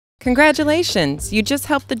Congratulations! You just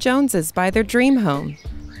helped the Joneses buy their dream home.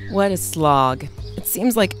 What a slog. It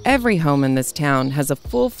seems like every home in this town has a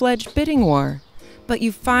full-fledged bidding war. But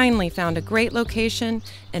you finally found a great location,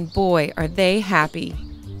 and boy, are they happy.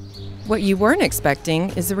 What you weren't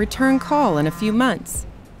expecting is a return call in a few months.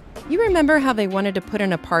 You remember how they wanted to put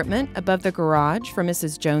an apartment above the garage for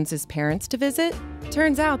Mrs. Jones's parents to visit?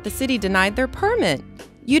 Turns out the city denied their permit.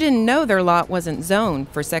 You didn't know their lot wasn't zoned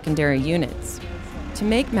for secondary units. To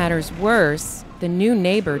make matters worse, the new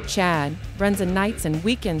neighbor, Chad, runs a nights and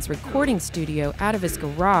weekends recording studio out of his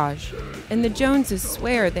garage, and the Joneses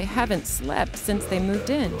swear they haven't slept since they moved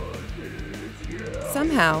in.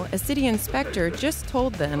 Somehow, a city inspector just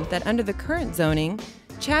told them that under the current zoning,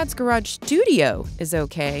 Chad's garage studio is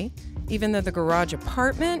okay, even though the garage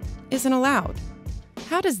apartment isn't allowed.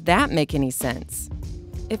 How does that make any sense?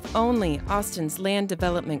 If only Austin's land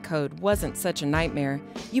development code wasn't such a nightmare,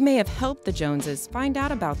 you may have helped the Joneses find out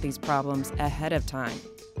about these problems ahead of time.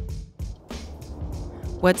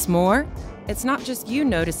 What's more, it's not just you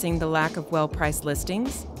noticing the lack of well-priced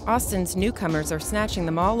listings. Austin's newcomers are snatching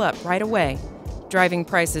them all up right away, driving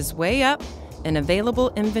prices way up and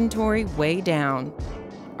available inventory way down.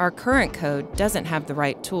 Our current code doesn't have the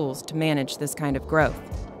right tools to manage this kind of growth.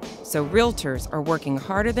 So realtors are working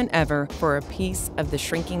harder than ever for a piece of the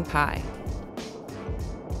shrinking pie.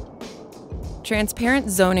 Transparent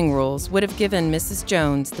zoning rules would have given Mrs.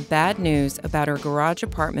 Jones the bad news about her garage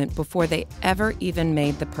apartment before they ever even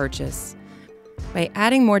made the purchase. By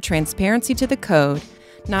adding more transparency to the code,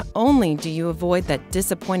 not only do you avoid that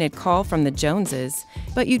disappointed call from the Joneses,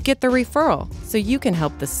 but you'd get the referral so you can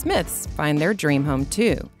help the Smiths find their dream home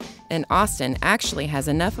too. And Austin actually has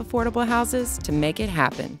enough affordable houses to make it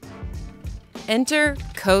happen. Enter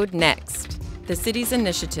CodeNEXT, the city's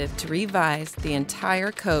initiative to revise the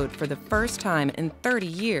entire code for the first time in 30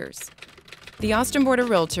 years. The Austin Board of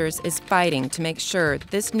Realtors is fighting to make sure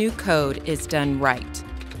this new code is done right.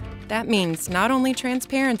 That means not only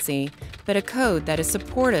transparency, but a code that is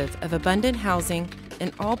supportive of abundant housing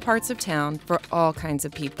in all parts of town for all kinds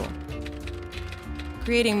of people.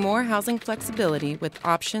 Creating more housing flexibility with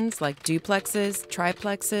options like duplexes,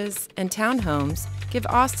 triplexes, and townhomes give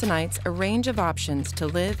Austinites a range of options to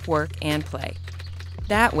live, work, and play.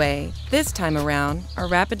 That way, this time around, our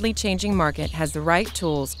rapidly changing market has the right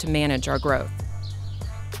tools to manage our growth.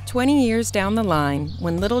 20 years down the line,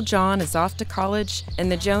 when little John is off to college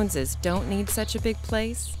and the Joneses don't need such a big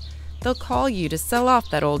place, they'll call you to sell off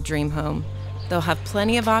that old dream home. They'll have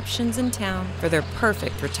plenty of options in town for their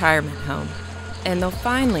perfect retirement home. And they'll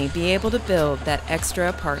finally be able to build that extra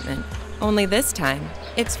apartment. Only this time,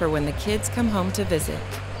 it's for when the kids come home to visit.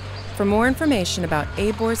 For more information about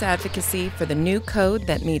ABOR's advocacy for the new code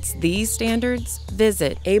that meets these standards,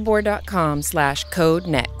 visit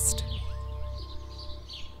abor.com/codenext.